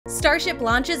Starship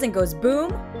launches and goes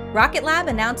boom, Rocket Lab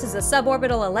announces a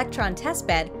suborbital electron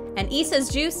testbed, and ESA's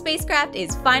JUICE spacecraft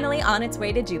is finally on its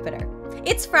way to Jupiter.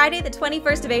 It's Friday, the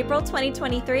 21st of April,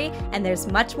 2023, and there's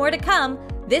much more to come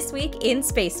this week in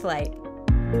Spaceflight.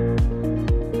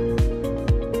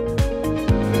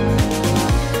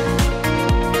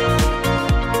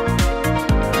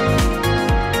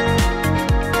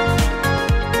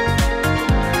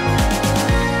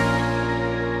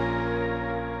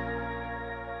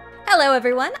 Hello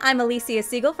everyone, I'm Elysia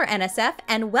Segal for NSF,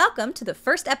 and welcome to the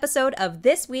first episode of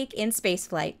This Week in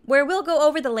Spaceflight, where we'll go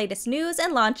over the latest news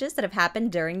and launches that have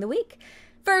happened during the week.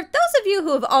 For those of you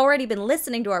who have already been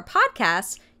listening to our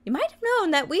podcast, you might have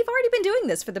known that we've already been doing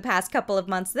this for the past couple of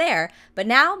months there, but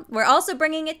now we're also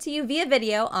bringing it to you via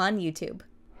video on YouTube.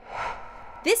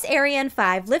 This Ariane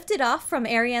 5 lifted off from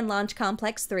Ariane Launch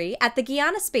Complex 3 at the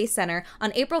Guiana Space Center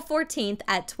on April 14th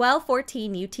at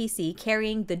 12:14 UTC,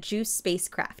 carrying the JUICE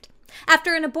spacecraft.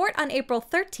 After an abort on April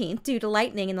 13th due to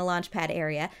lightning in the launch pad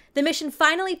area, the mission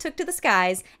finally took to the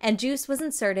skies, and JUICE was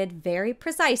inserted very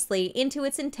precisely into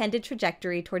its intended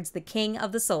trajectory towards the king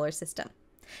of the solar system.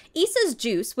 ESA's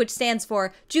JUICE, which stands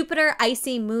for Jupiter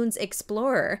Icy Moons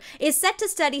Explorer, is set to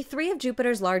study 3 of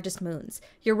Jupiter's largest moons,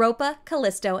 Europa,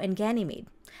 Callisto, and Ganymede.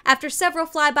 After several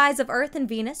flybys of Earth and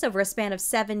Venus over a span of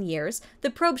 7 years, the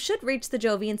probe should reach the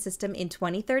Jovian system in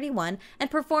 2031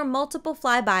 and perform multiple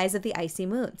flybys of the icy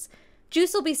moons.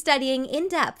 JUICE will be studying in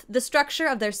depth the structure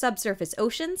of their subsurface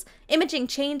oceans, imaging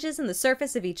changes in the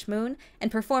surface of each moon, and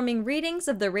performing readings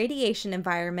of the radiation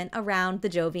environment around the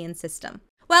Jovian system.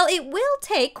 While it will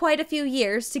take quite a few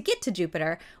years to get to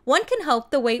Jupiter, one can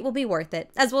hope the wait will be worth it,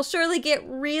 as we'll surely get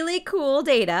really cool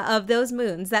data of those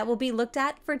moons that will be looked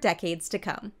at for decades to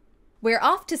come. We're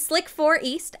off to Slick 4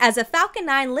 East as a Falcon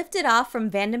 9 lifted off from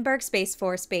Vandenberg Space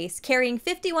Force Base, carrying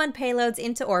 51 payloads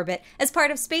into orbit as part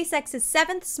of SpaceX's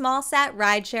 7th small-sat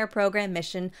rideshare program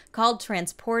mission called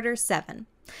Transporter 7.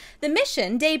 The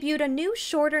mission debuted a new,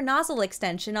 shorter nozzle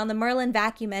extension on the Merlin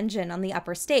vacuum engine on the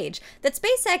upper stage that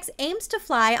SpaceX aims to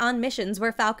fly on missions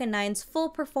where Falcon 9's full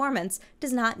performance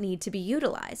does not need to be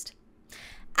utilized.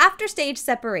 After stage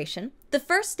separation, the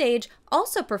first stage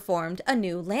also performed a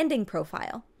new landing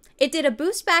profile. It did a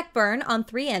boost back burn on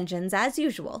 3 engines as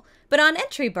usual, but on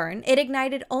entry burn, it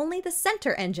ignited only the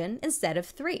center engine instead of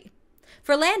 3.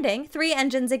 For landing, 3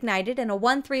 engines ignited in a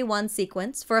 1-3-1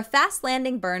 sequence for a fast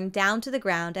landing burn down to the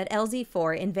ground at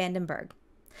LZ4 in Vandenberg.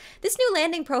 This new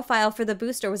landing profile for the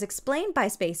booster was explained by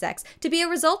SpaceX to be a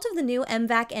result of the new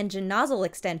MVAC engine nozzle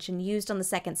extension used on the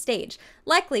second stage,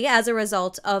 likely as a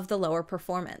result of the lower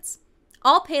performance.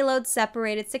 All payloads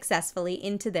separated successfully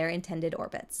into their intended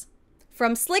orbits.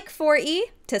 From Slick 4E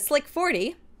to Slick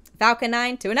 40, Falcon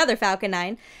 9 to another Falcon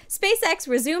 9, SpaceX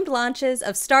resumed launches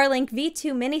of Starlink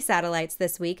V2 mini-satellites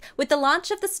this week with the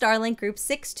launch of the Starlink Group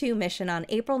 6-2 mission on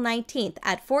April 19th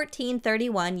at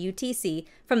 14:31 UTC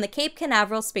from the Cape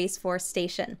Canaveral Space Force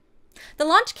Station. The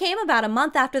launch came about a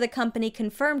month after the company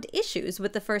confirmed issues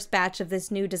with the first batch of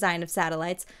this new design of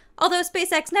satellites, although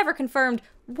SpaceX never confirmed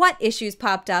what issues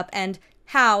popped up and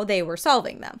how they were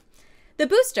solving them. The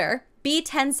booster,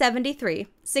 B-1073,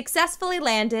 successfully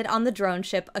landed on the drone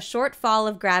ship A Short Fall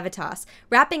of Gravitas,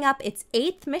 wrapping up its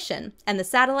 8th mission, and the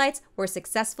satellites were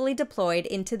successfully deployed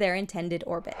into their intended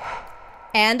orbit.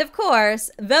 And of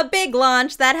course, the big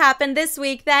launch that happened this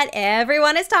week that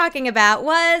everyone is talking about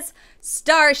was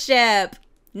Starship!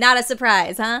 Not a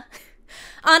surprise, huh?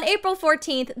 On April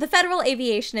 14th, the Federal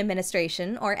Aviation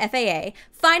Administration, or FAA,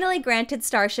 finally granted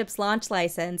Starship's launch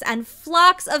license, and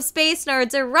flocks of space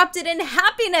nerds erupted in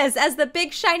happiness as the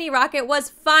big shiny rocket was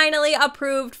finally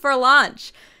approved for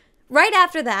launch. Right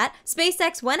after that,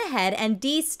 SpaceX went ahead and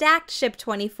de-stacked Ship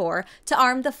 24 to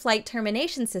arm the flight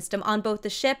termination system on both the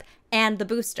ship and the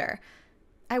booster.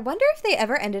 I wonder if they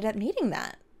ever ended up needing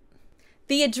that.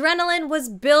 The adrenaline was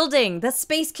building, the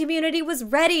space community was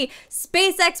ready,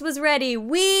 SpaceX was ready,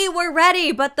 we were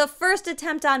ready, but the first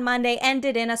attempt on Monday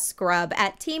ended in a scrub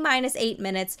at T-minus 8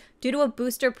 minutes due to a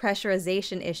booster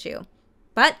pressurization issue.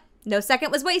 But no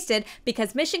second was wasted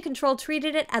because Mission Control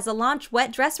treated it as a launch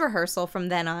wet dress rehearsal from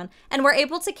then on and were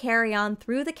able to carry on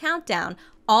through the countdown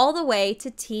all the way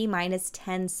to T-minus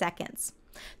 10 seconds.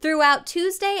 Throughout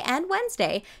Tuesday and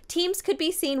Wednesday, teams could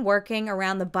be seen working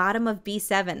around the bottom of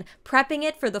B7, prepping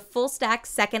it for the full stack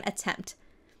second attempt.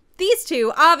 These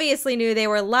two obviously knew they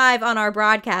were live on our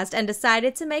broadcast and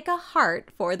decided to make a heart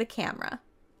for the camera.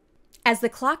 As the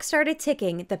clock started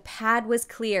ticking, the pad was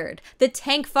cleared, the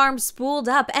tank farm spooled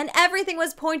up, and everything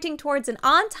was pointing towards an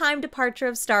on-time departure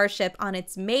of Starship on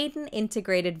its maiden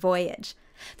integrated voyage.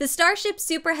 The Starship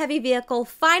Super Heavy vehicle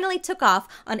finally took off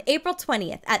on April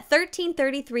 20th at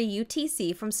 13:33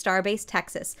 UTC from Starbase,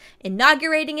 Texas,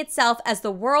 inaugurating itself as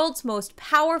the world's most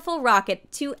powerful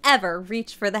rocket to ever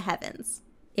reach for the heavens.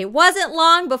 It wasn't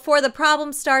long before the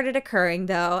problems started occurring,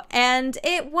 though, and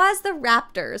it was the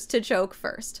Raptors to choke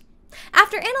first.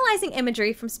 After analyzing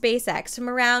imagery from SpaceX from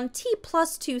around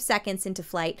T+2 seconds into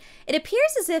flight, it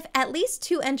appears as if at least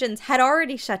 2 engines had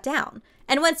already shut down.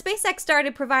 And when SpaceX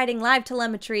started providing live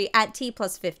telemetry at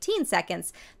T+15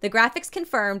 seconds, the graphics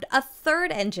confirmed a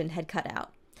 3rd engine had cut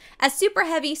out. As Super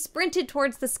Heavy sprinted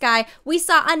towards the sky, we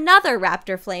saw another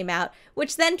Raptor flame out,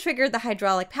 which then triggered the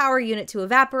hydraulic power unit to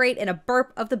evaporate in a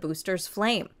burp of the booster's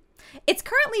flame. It's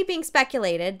currently being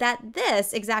speculated that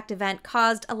this exact event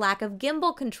caused a lack of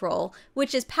gimbal control,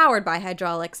 which is powered by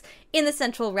hydraulics, in the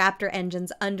central Raptor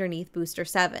engines underneath Booster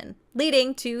 7,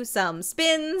 leading to some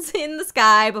spins in the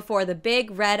sky before the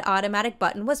big red automatic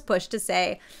button was pushed to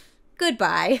say,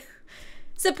 goodbye.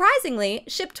 Surprisingly,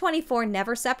 Ship 24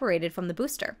 never separated from the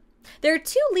booster. There are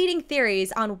 2 leading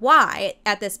theories on why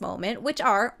at this moment, which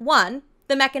are 1,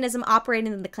 the mechanism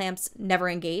operating in the clamps never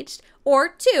engaged, or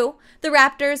 2, the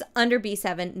Raptors under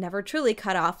B7 never truly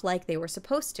cut off like they were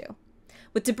supposed to.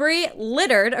 With debris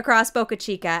littered across Boca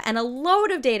Chica and a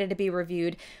load of data to be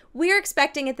reviewed, we're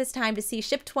expecting at this time to see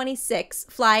Ship 26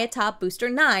 fly atop Booster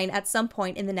 9 at some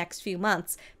point in the next few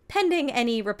months, pending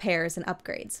any repairs and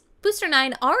upgrades. Booster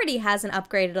 9 already has an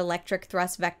upgraded electric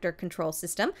thrust vector control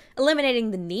system, eliminating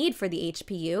the need for the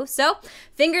HPU, so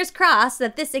fingers crossed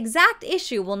that this exact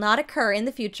issue will not occur in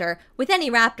the future with any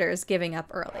Raptors giving up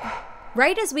early.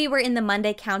 Right as we were in the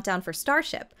Monday countdown for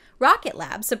Starship, Rocket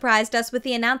Lab surprised us with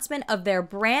the announcement of their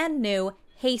brand new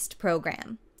HASTE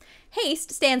program.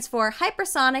 HASTE stands for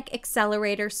Hypersonic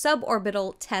Accelerator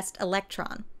Suborbital Test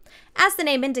Electron. As the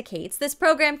name indicates, this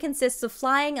program consists of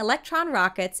flying Electron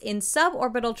rockets in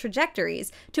suborbital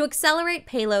trajectories to accelerate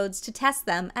payloads to test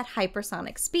them at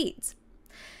hypersonic speeds.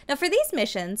 Now, for these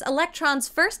missions, Electron's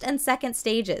first and second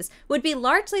stages would be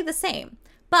largely the same,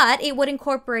 but it would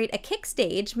incorporate a kick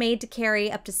stage made to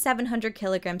carry up to 700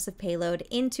 kilograms of payload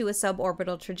into a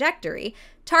suborbital trajectory,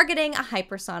 targeting a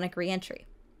hypersonic reentry.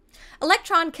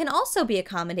 Electron can also be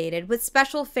accommodated with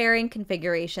special fairing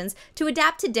configurations to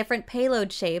adapt to different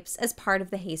payload shapes as part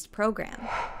of the HASTE program.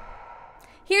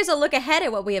 Here's a look ahead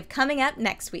at what we have coming up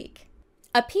next week.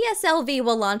 A PSLV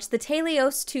will launch the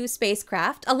Telios 2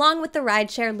 spacecraft along with the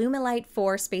rideshare Lumilite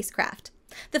 4 spacecraft.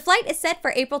 The flight is set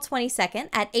for April 22nd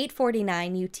at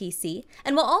 8:49 UTC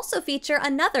and will also feature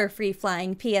another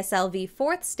free-flying PSLV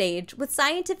 4th stage with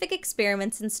scientific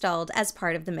experiments installed as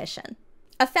part of the mission.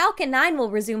 A Falcon 9 will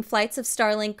resume flights of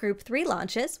Starlink Group 3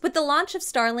 launches, with the launch of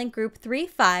Starlink Group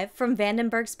 3-5 from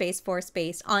Vandenberg Space Force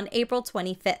Base on April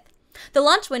 25th. The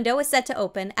launch window is set to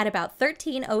open at about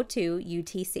 13:02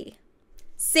 UTC.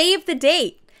 Save the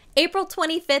date! April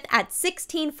 25th at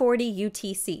 16:40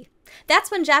 UTC.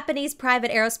 That's when Japanese private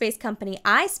aerospace company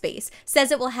iSpace says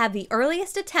it will have the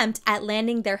earliest attempt at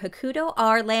landing their Hakuto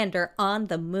R lander on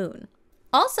the moon.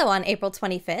 Also on April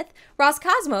 25th,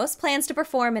 Roscosmos plans to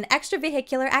perform an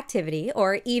extravehicular activity,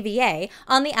 or EVA,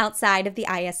 on the outside of the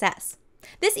ISS.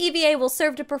 This EVA will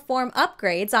serve to perform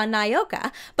upgrades on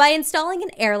Nyoka by installing an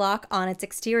airlock on its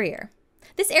exterior.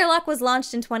 This airlock was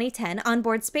launched in 2010 on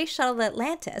board Space Shuttle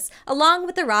Atlantis, along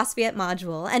with the Rosviet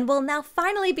module, and will now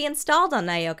finally be installed on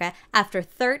Nyoka after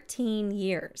 13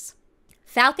 years.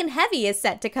 Falcon Heavy is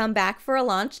set to come back for a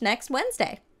launch next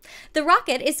Wednesday. The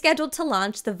rocket is scheduled to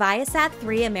launch the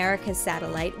Viasat-3 Americas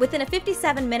satellite within a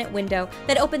 57-minute window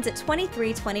that opens at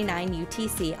 23:29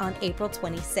 UTC on April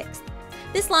 26th.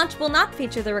 This launch will not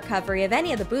feature the recovery of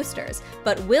any of the boosters,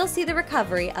 but will see the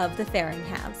recovery of the fairing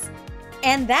halves.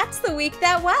 And that's the week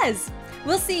that was!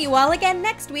 We'll see you all again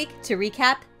next week to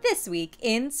recap this week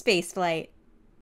in spaceflight.